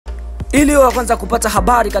Ili wa kwanza kupata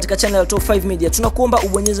habari katika channel ya Top 5 Media, tunakuomba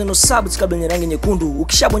ubonyeze no subscribe yenye rangi nyekundu.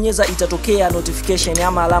 Ukishabonyeza itatokea notification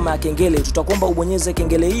ama alama ya kengele. Tutakuomba ubonyeze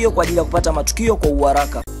kengele hiyo kwa ajili ya kupata matukio kwa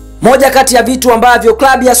uharaka. Moja kati ya vitu ambavyo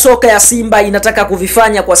klabu ya soka ya Simba inataka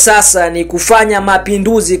kuvifanya kwa sasa ni kufanya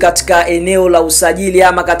mapinduzi katika eneo la usajili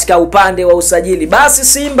ama katika upande wa usajili. Basi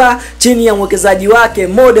Simba chini ya mwekezaji wake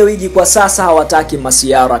Modewiji kwa sasa hawataki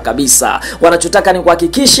masiara kabisa. Wanachotaka ni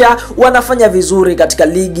kuhakikisha wanafanya vizuri katika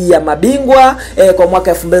ligi ya mabingwa kwa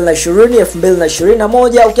mwaka 2020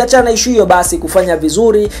 2021. Ukiachana issue hiyo, basi kufanya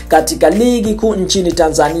vizuri katika ligi kuu nchini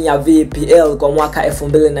Tanzania VPL kwa mwaka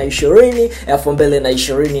 2020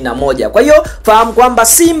 2021. Kwa hiyo fahamu kwamba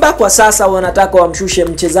Simba kwa sasa wanataka wamshushe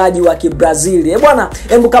mchezaji wa Kibrazil. Bwana,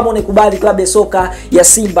 hebu kama unikubali klabu ya soka ya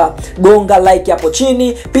Simba, gonga like hapo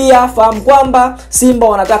chini. Pia fahamu kwamba Simba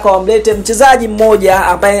wanataka wamlete mchezaji mmoja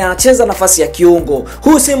ambaye anacheza nafasi ya kiungo.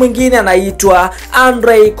 Huyu si mwingine, anaitwa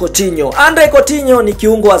Andrey Coutihno. Andrey Coutihno ni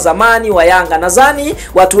kiungo wa zamani wa Yanga. Nadhani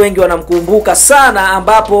watu wengi wanamkumbuka sana,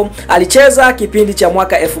 ambapo alicheza kipindi cha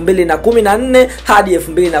mwaka 2014 hadi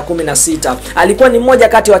 2016. Alikuwa ni mmoja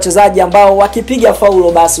kati ya wachezaji ambao wakipiga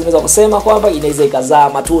faulo basi unaweza kusema kwamba inaweza ikazaa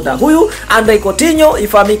matunda. Huyu Andrey Coutihno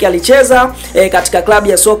ifahamike alicheza katika klabu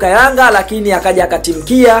ya soka ya Yanga, lakini akaja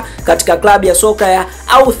akatimkia katika klabu ya soka ya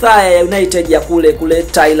Atua United ya kule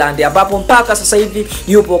Thailand, ambapo mpaka sasa hivi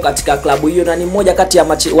yupo katika klabu hiyo na ni mmoja kati ya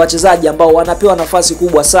wachezaji ambao wanapewa nafasi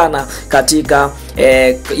kubwa sana katika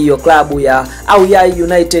hiyo klabu ya Atua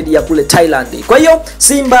United ya kule Thailand. Kwa hiyo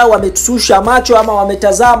Simba wametushusha macho ama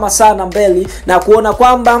wametazama sana mbele na kuona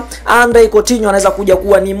kwamba Andrey Coutihno anaweza kuja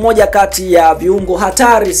kuwa ni mmoja kati ya viungo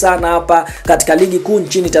hatari sana hapa katika ligi kuu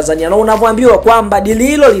nchini Tanzania. Na unavyoambiwa kwamba dili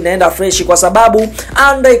hilo linaenda fresh kwa sababu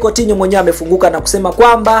Andrey Coutihno mwenyewe amefunguka na kusema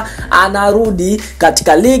kwamba anarudi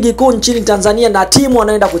katika ligi kuu nchini Tanzania na timu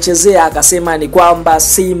anaenda kuchezea akasema ni kwamba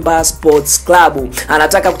Simba Sports Club.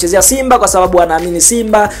 Anataka kuchezea Simba kwa sababu anaamini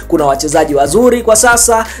Simba kuna wachezaji wazuri kwa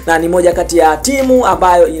sasa na ni moja kati ya timu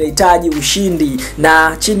ambayo inahitaji ushindi,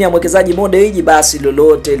 na chini ya mwekezaji Modewiji basi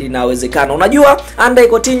lolote linawezekana. Unajua Andrey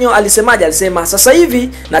Coutihno alisemaje? Alisema sasa hivi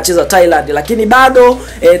nacheza Thailand lakini bado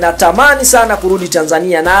natamani sana kurudi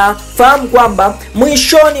Tanzania, na fahamu kwamba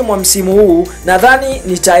mwishoni mwa msimu huu nadhani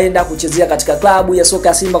nitaenda kuchezea katika klabu ya soka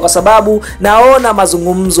ya Simba kwa sababu naona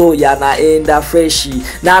mazungumzo yanaenda freshi,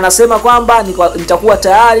 na anasema kwamba nitakuwa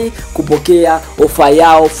tayari kupokea ofa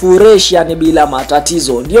yao fresh, yani bila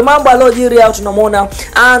matatizo. Ndio mambo aliyojiri au tunamwona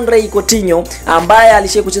Andrey Coutihno ambaye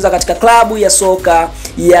alishaye kucheza katika klabu ya soka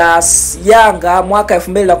ya Yanga mwaka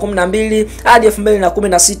 2012 hadi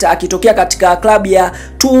 2016 akitokea katika klabu ya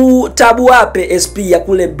Tabuape SP ya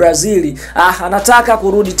kule Brazil. Anataka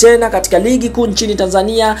kurudi tena katika ligi kuu nchini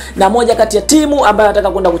Tanzania na moja kati ya timu ambayo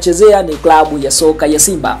anataka kwenda kuchezea ni klabu ya soka ya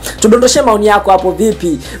Simba. Tudondoshe maoni yako hapo,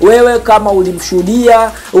 vipi wewe kama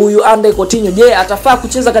ulimshuhudia huyu Andrey Coutihno, je, atafaa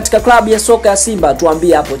kucheza katika klabu ya soka ya Simba?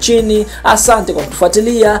 Tuambie hapo chini. Asante kwa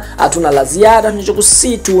kutufuatilia. Hatuna la ziada,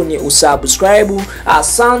 tunachokusihi tu ni usubscribe.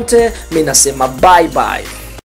 Asante, mimi nasema bye bye.